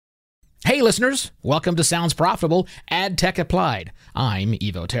Hey listeners, welcome to Sounds Profitable, Ad Tech Applied. I'm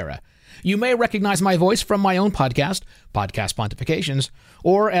Evo Terra. You may recognize my voice from my own podcast, Podcast Pontifications,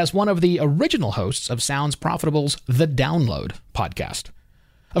 or as one of the original hosts of Sounds Profitable's The Download podcast.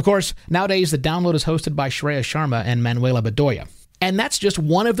 Of course, nowadays The Download is hosted by Shreya Sharma and Manuela Bedoya. And that's just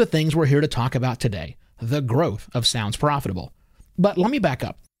one of the things we're here to talk about today, the growth of Sounds Profitable. But let me back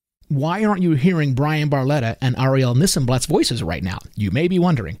up. Why aren't you hearing Bryan Barletta and Ariel Nissenblatt's voices right now? You may be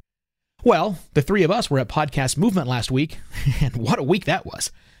wondering. Well, the three of us were at Podcast Movement last week, and what a week that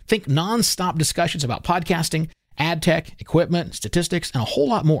was. Think non-stop discussions about podcasting, ad tech, equipment, statistics, and a whole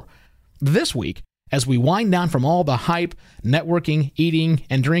lot more. This week, as we wind down from all the hype, networking, eating,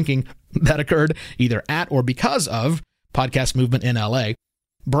 and drinking that occurred either at or because of Podcast Movement in LA,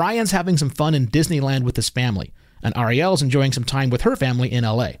 Bryan's having some fun in Disneyland with his family, and Ariel's enjoying some time with her family in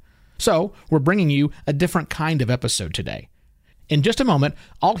LA. So, we're bringing you a different kind of episode today. In just a moment,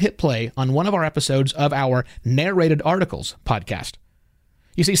 I'll hit play on one of our episodes of our Narrated Articles podcast.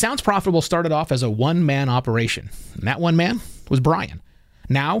 You see, Sounds Profitable started off as a one-man operation, and that one man was Bryan.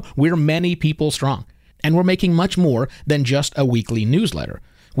 Now, we're many people strong, and we're making much more than just a weekly newsletter.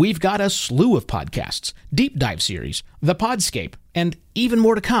 We've got a slew of podcasts, deep dive series, the Podscape, and even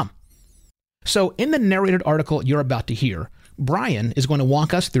more to come. So in the narrated article you're about to hear, Bryan is going to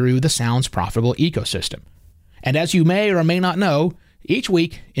walk us through the Sounds Profitable ecosystem. And as you may or may not know, each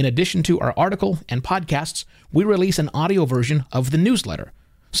week, in addition to our article and podcasts, we release an audio version of the newsletter.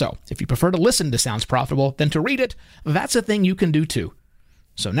 So if you prefer to listen to Sounds Profitable than to read it, that's a thing you can do too.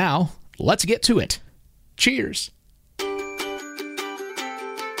 So now, let's get to it. Cheers. The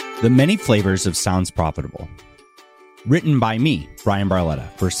Many Flavors of Sounds Profitable. Written by me, Bryan Barletta,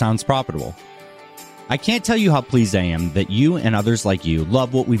 for Sounds Profitable. I can't tell you how pleased I am that you and others like you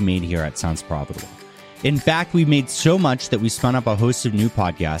love what we've made here at Sounds Profitable. In fact, we've made so much that we spun up a host of new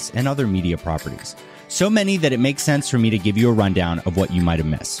podcasts and other media properties. So many that it makes sense for me to give you a rundown of what you might have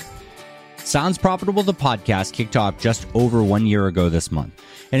missed. Sounds Profitable, the podcast, kicked off just over 1 year ago this month,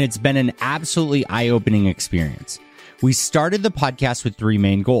 and it's been an absolutely eye-opening experience. We started the podcast with three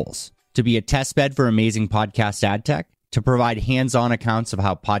main goals: to be a testbed for amazing podcast ad tech, to provide hands-on accounts of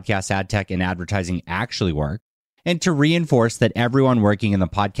how podcast ad tech and advertising actually work, and to reinforce that everyone working in the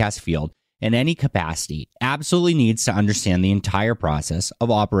podcast field in any capacity absolutely needs to understand the entire process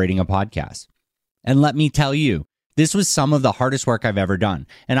of operating a podcast. And let me tell you, this was some of the hardest work I've ever done,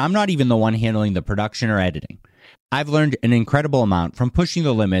 and I'm not even the one handling the production or editing. I've learned an incredible amount from pushing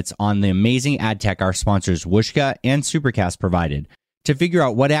the limits on the amazing ad tech our sponsors Whooshkaa and Supercast provided to figure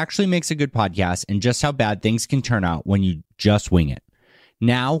out what actually makes a good podcast and just how bad things can turn out when you just wing it.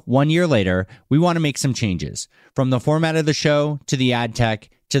 Now, 1 year later, we want to make some changes, from the format of the show to the ad tech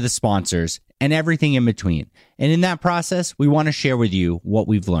to the sponsors and everything in between. And in that process, we want to share with you what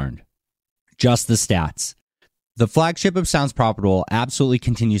we've learned. Just the stats. The flagship of Sounds Profitable absolutely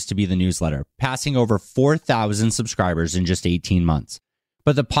continues to be the newsletter, passing over 4,000 subscribers in just 18 months.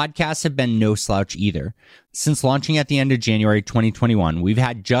 But the podcasts have been no slouch either. Since launching at the end of January 2021, we've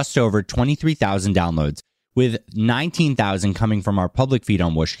had just over 23,000 downloads, with 19,000 coming from our public feed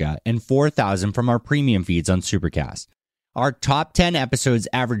on Whooshkaa and 4,000 from our premium feeds on Supercast. Our top 10 episodes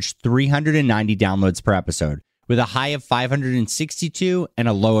averaged 390 downloads per episode, with a high of 562 and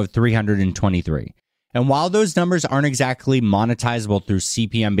a low of 323. And while those numbers aren't exactly monetizable through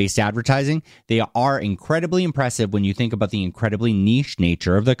CPM-based advertising, they are incredibly impressive when you think about the incredibly niche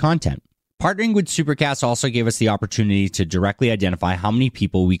nature of the content. Partnering with Supercast also gave us the opportunity to directly identify how many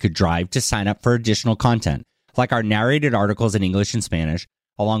people we could drive to sign up for additional content, like our narrated articles in English and Spanish,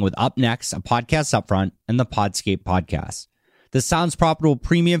 along with Up Next, a podcast upfront, and the Podscape podcast. The Sounds Profitable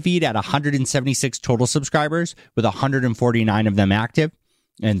premium feed at 176 total subscribers, with 149 of them active,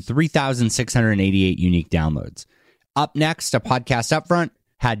 and 3,688 unique downloads. Up Next, a podcast upfront,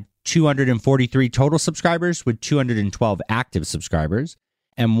 had 243 total subscribers with 212 active subscribers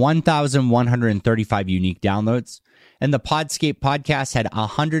and 1,135 unique downloads. And the Podscape podcast had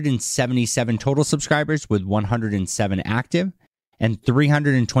 177 total subscribers with 107 active and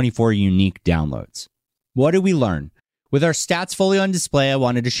 324 unique downloads. What did we learn? With our stats fully on display, I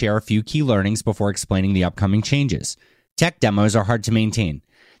wanted to share a few key learnings before explaining the upcoming changes. Tech demos are hard to maintain.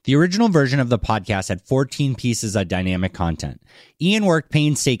 The original version of the podcast had 14 pieces of dynamic content. Ian worked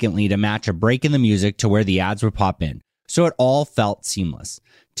painstakingly to match a break in the music to where the ads would pop in, so it all felt seamless.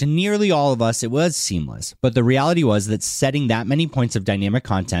 To nearly all of us, it was seamless, but the reality was that setting that many points of dynamic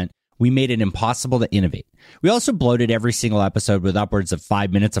content, we made it impossible to innovate. We also bloated every single episode with upwards of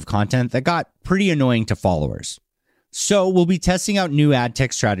 5 minutes of content that got pretty annoying to followers. So we'll be testing out new ad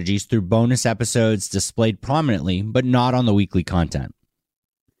tech strategies through bonus episodes displayed prominently, but not on the weekly content.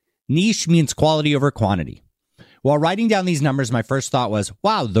 Niche means quality over quantity. While writing down these numbers, my first thought was,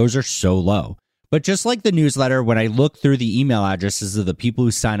 wow, those are so low. But just like the newsletter, when I look through the email addresses of the people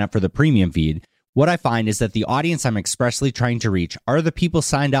who sign up for the premium feed, what I find is that the audience I'm expressly trying to reach are the people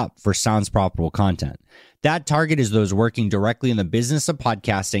signed up for Sounds Profitable content. That target is those working directly in the business of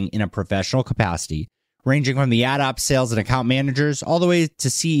podcasting in a professional capacity, ranging from the ad ops, sales, and account managers all the way to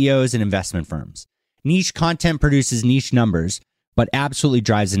CEOs and investment firms. Niche content produces niche numbers, but absolutely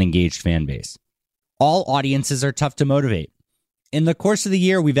drives an engaged fan base. All audiences are tough to motivate. In the course of the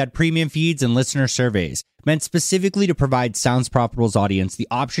year, we've had premium feeds and listener surveys meant specifically to provide Sounds Profitable's audience the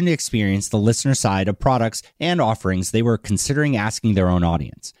option to experience the listener side of products and offerings they were considering asking their own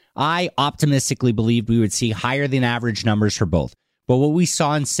audience. I optimistically believed we would see higher than average numbers for both, but what we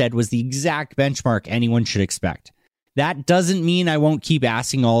saw instead was the exact benchmark anyone should expect. That doesn't mean I won't keep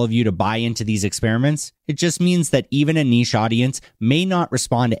asking all of you to buy into these experiments. It just means that even a niche audience may not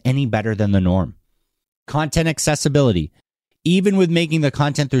respond any better than the norm. Content accessibility. Even with making the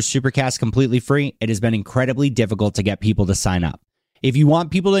content through Supercast completely free, it has been incredibly difficult to get people to sign up. If you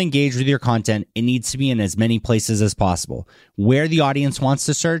want people to engage with your content, it needs to be in as many places as possible, where the audience wants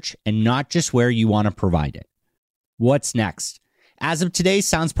to search and not just where you want to provide it. What's next? As of today,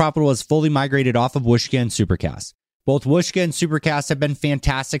 Sounds Profitable has fully migrated off of Whooshkaa and Supercast. Both Whooshkaa and Supercast have been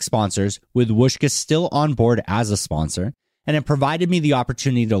fantastic sponsors, with Whooshkaa still on board as a sponsor, and have provided me the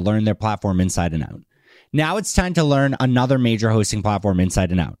opportunity to learn their platform inside and out. Now it's time to learn another major hosting platform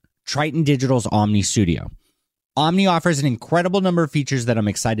inside and out, Triton Digital's Omny Studio. Omny offers an incredible number of features that I'm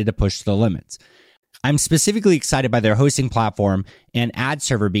excited to push to the limits. I'm specifically excited by their hosting platform and ad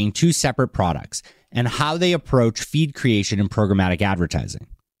server being two separate products, and how they approach feed creation and programmatic advertising.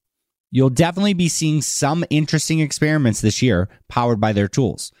 You'll definitely be seeing some interesting experiments this year powered by their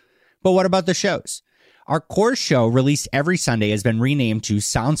tools. But what about the shows? Our core show, released every Sunday, has been renamed to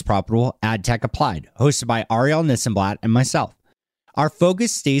Sounds Profitable Ad Tech Applied, hosted by Ariel Nissenblatt and myself. Our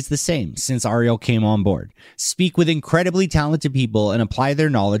focus stays the same since Ariel came on board. Speak with incredibly talented people and apply their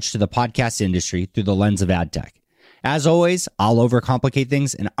knowledge to the podcast industry through the lens of ad tech. As always, I'll overcomplicate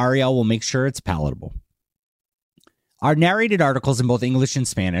things and Ariel will make sure it's palatable. Our narrated articles in both English and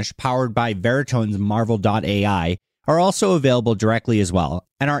Spanish, powered by Veritone's Marvel.ai, are also available directly as well,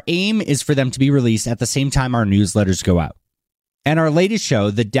 and our aim is for them to be released at the same time our newsletters go out. And our latest show,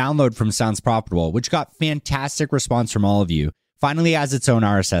 The Download from Sounds Profitable, which got fantastic response from all of you, finally has its own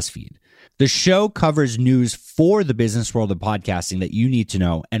RSS feed. The show covers news for the business world of podcasting that you need to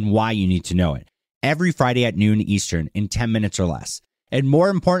know and why you need to know it, every Friday at noon Eastern in 10 minutes or less. And more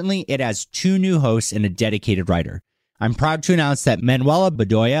importantly, it has 2 new hosts and a dedicated writer. I'm proud to announce that Manuela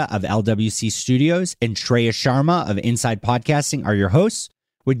Bedoya of LWC Studios and Shreya Sharma of Inside Podcasting are your hosts,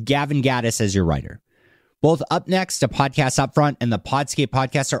 with Gavin Gaddis as your writer. Both Up Next, a podcast upfront, and the Podscape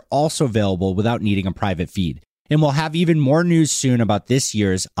podcast are also available without needing a private feed. And we'll have even more news soon about this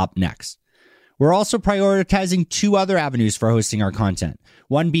year's Up Next. We're also prioritizing 2 other avenues for hosting our content.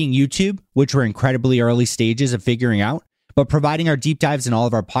 One being YouTube, which we're incredibly early stages of figuring out, but providing our deep dives in all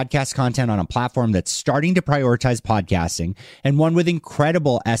of our podcast content on a platform that's starting to prioritize podcasting, and one with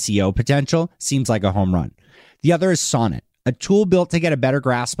incredible SEO potential seems like a home run. The other is Sonnet, a tool built to get a better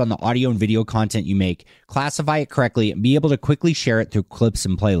grasp on the audio and video content you make, classify it correctly, and be able to quickly share it through clips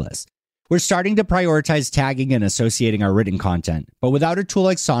and playlists. We're starting to prioritize tagging and associating our written content, but without a tool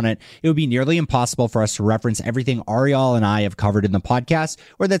like Sonnet, it would be nearly impossible for us to reference everything Ariel and I have covered in the podcast,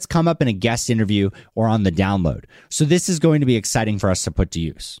 or that's come up in a guest interview or on the download. So this is going to be exciting for us to put to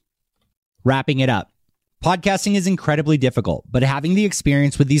use. Wrapping it up. Podcasting is incredibly difficult, but having the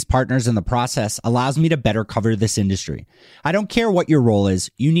experience with these partners in the process allows me to better cover this industry. I don't care what your role is,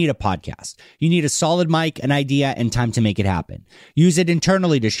 you need a podcast. You need a solid mic, an idea, and time to make it happen. Use it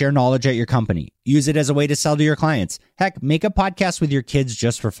internally to share knowledge at your company. Use it as a way to sell to your clients. Heck, make a podcast with your kids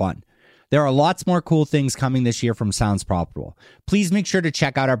just for fun. There are lots more cool things coming this year from Sounds Profitable. Please make sure to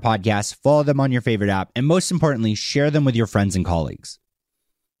check out our podcasts, follow them on your favorite app, and most importantly, share them with your friends and colleagues.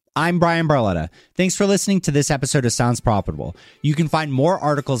 I'm Brian Barletta. Thanks for listening to this episode of Sounds Profitable. You can find more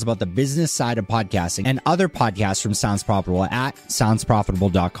articles about the business side of podcasting and other podcasts from Sounds Profitable at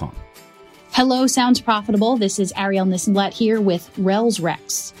soundsprofitable.com. Hello, Sounds Profitable. This is Ariel Nissenblatt here with Rels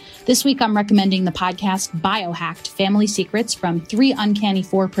Rex. This week, I'm recommending the podcast Biohacked Family Secrets from 3 Uncanny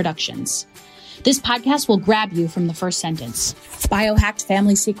 4 Productions. This podcast will grab you from the first sentence. Biohacked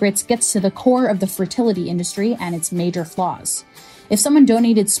Family Secrets gets to the core of the fertility industry and its major flaws. If someone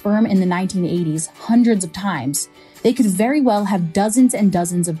donated sperm in the 1980s hundreds of times, they could very well have dozens and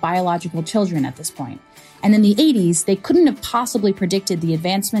dozens of biological children at this point. And in the 80s, they couldn't have possibly predicted the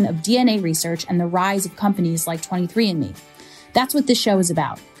advancement of DNA research and the rise of companies like 23andMe. That's what this show is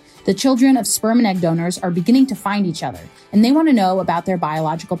about. The children of sperm and egg donors are beginning to find each other, and they want to know about their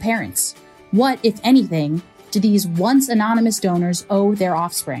biological parents. What, if anything, do these once anonymous donors owe their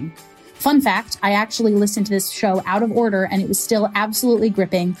offspring? Fun fact, I actually listened to this show out of order and it was still absolutely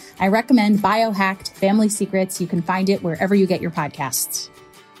gripping. I recommend Biohacked Family Secrets. You can find it wherever you get your podcasts.